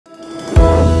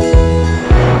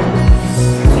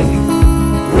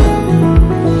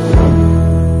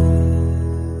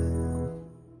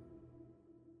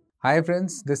Hi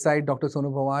friends, this side Dr.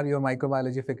 Sonu Panwar, your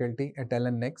microbiology faculty at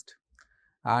LN Next.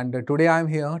 And today I am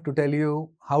here to tell you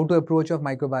how to approach of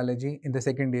microbiology in the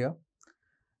second year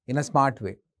in a smart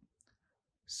way.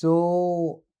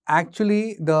 So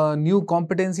actually the new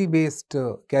competency based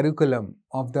curriculum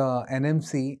of the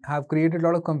NMC have created a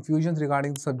lot of confusions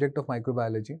regarding the subject of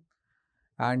microbiology.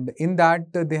 And in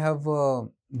that they have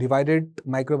divided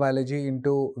microbiology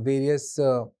into various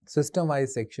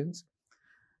system-wise sections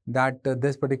that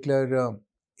this particular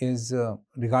is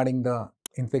regarding the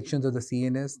infections of the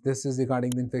CNS, this is regarding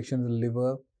the infection of the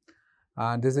liver,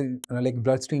 and this is like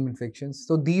bloodstream infections.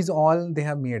 So these all they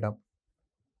have made up.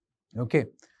 Okay.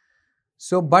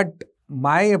 So, but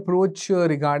my approach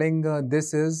regarding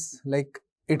this is like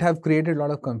it have created a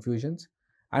lot of confusions,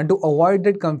 and to avoid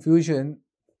that confusion,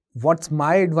 what's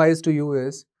my advice to you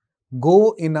is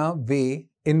go in a way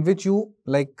in which you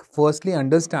like firstly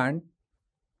understand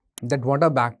that what are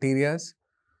bacteria,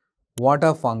 what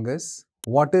are fungus,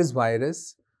 what is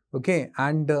virus, okay,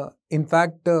 and in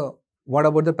fact, what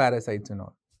about the parasites and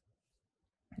all,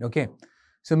 okay.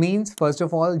 So means first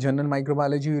of all, general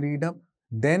microbiology you read up,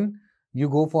 then you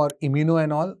go for immuno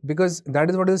and all, because that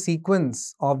is what is the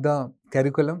sequence of the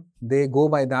curriculum. They go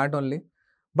by that only.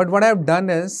 But what I have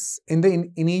done is, in the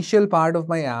initial part of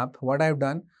my app, what I have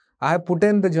done, I have put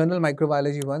in the general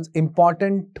microbiology ones,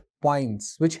 important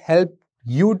points which help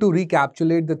you to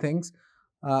recapitulate the things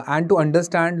and to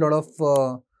understand a lot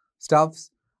of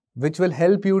stuffs which will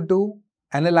help you to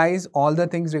analyze all the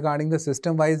things regarding the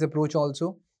system-wise approach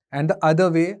also and the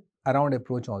other way around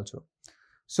approach also.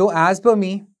 So as per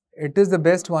me, it is the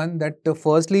best one that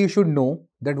firstly you should know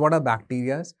that what are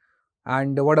bacteria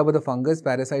and what about the fungus,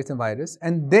 parasites and virus,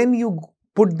 and then you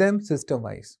put them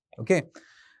system-wise, okay.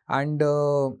 And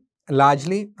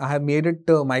largely I have made it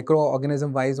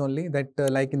microorganism wise only, that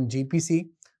like in GPC,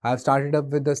 I have started up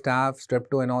with the staph,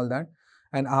 strepto and all that.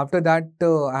 And after that,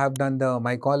 I have done the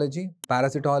mycology,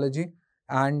 parasitology,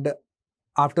 and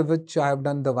after which I have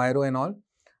done the viro and all.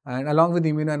 And along with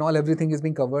immuno and all, everything is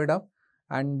being covered up.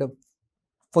 And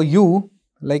for you,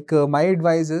 like my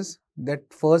advice is that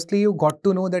firstly you got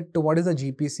to know that what is a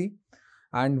GPC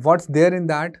and what's there in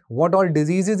that, what all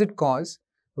diseases it cause,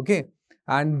 okay.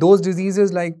 And those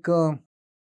diseases like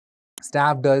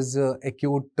staph does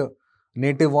acute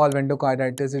native valve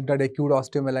endocarditis, it does acute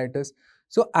osteomyelitis.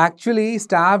 So actually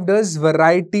staph does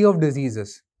variety of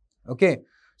diseases, okay.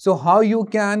 So how you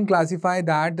can classify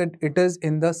that it is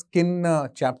in the skin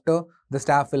chapter, the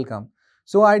staph will come.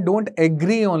 So I don't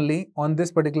agree only on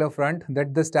this particular front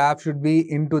that the staph should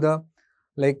be into the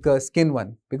like skin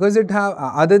one, because it have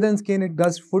other than skin, it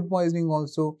does food poisoning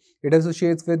also, it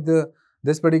associates with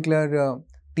this particular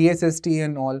TSST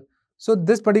and all. So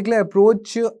this particular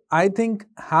approach I think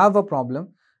have a problem,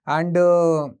 and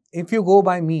if you go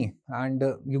by me and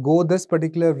you go this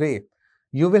particular way,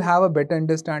 you will have a better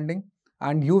understanding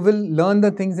and you will learn the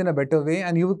things in a better way,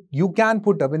 and you can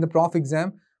put up in the Prof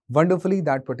exam wonderfully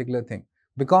that particular thing.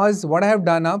 Because what I have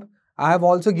done up, I have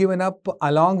also given up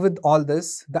along with all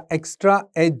this the extra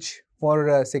edge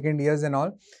for second years and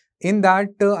all. In that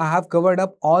I have covered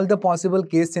up all the possible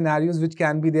case scenarios which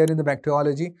can be there in the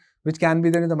bacteriology, which can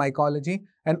be there in the mycology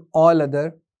and all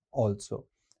other also,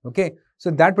 okay.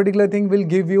 So that particular thing will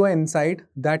give you an insight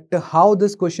that how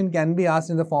this question can be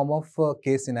asked in the form of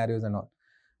case scenarios and all,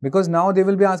 because now they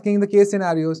will be asking the case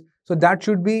scenarios. So that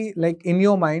should be like in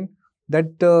your mind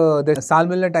that the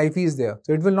Salmonella typhi is there.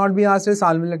 So it will not be asked as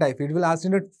Salmonella typhi, it will ask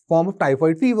in the form of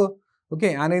typhoid fever,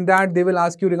 okay. And in that they will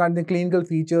ask you regarding the clinical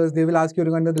features, they will ask you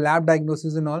regarding the lab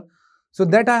diagnosis and all. So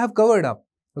that I have covered up,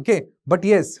 okay. But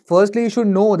yes, firstly you should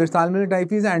know that Salmonella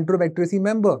typhi is an Enterobacteriaceae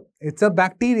member, it's a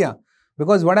bacteria.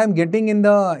 Because what I am getting in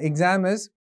the exam is,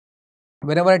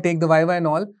 whenever I take the viva and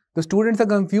all, the students are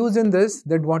confused in this,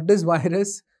 that what is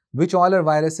virus, which all are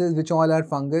viruses, which all are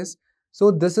fungus. So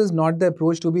this is not the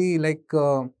approach to be like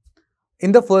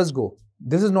in the first go.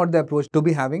 This is not the approach to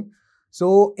be having.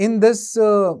 So in this,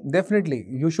 definitely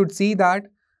you should see that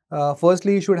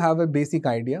firstly you should have a basic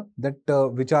idea that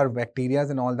which are bacteria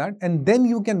and all that, and then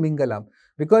you can mingle up.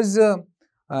 Because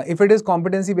if it is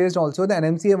competency based also, the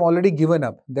NMC have already given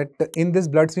up that in this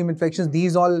bloodstream infections,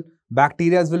 these all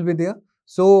bacteria will be there.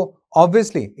 So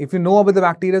obviously, if you know about the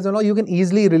bacteria and all, you can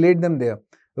easily relate them there.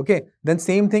 Okay, then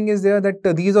same thing is there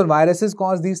that these are viruses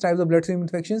cause these types of bloodstream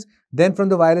infections. Then from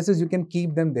the viruses, you can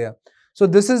keep them there. So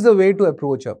this is the way to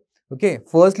approach up. Okay,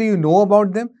 firstly, you know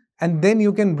about them, and then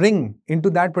you can bring into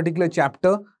that particular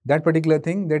chapter, that particular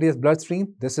thing that is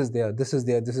bloodstream. This is there, this is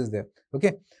there, this is there.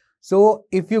 Okay. So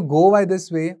if you go by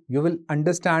this way, you will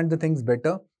understand the things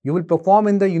better. You will perform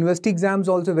in the university exams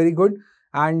also very good.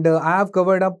 And I have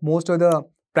covered up most of the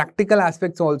practical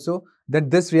aspects also, that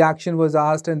this reaction was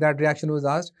asked and that reaction was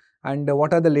asked, and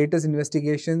what are the latest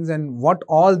investigations and what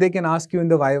all they can ask you in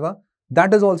the Viva.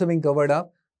 That is also being covered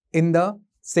up in the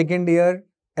second year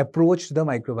approach to the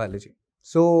microbiology.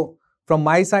 So from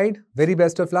my side, very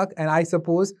best of luck, and I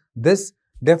suppose this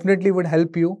definitely would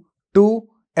help you to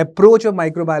approach of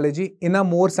microbiology in a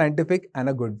more scientific and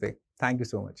a good way. Thank you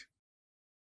so much.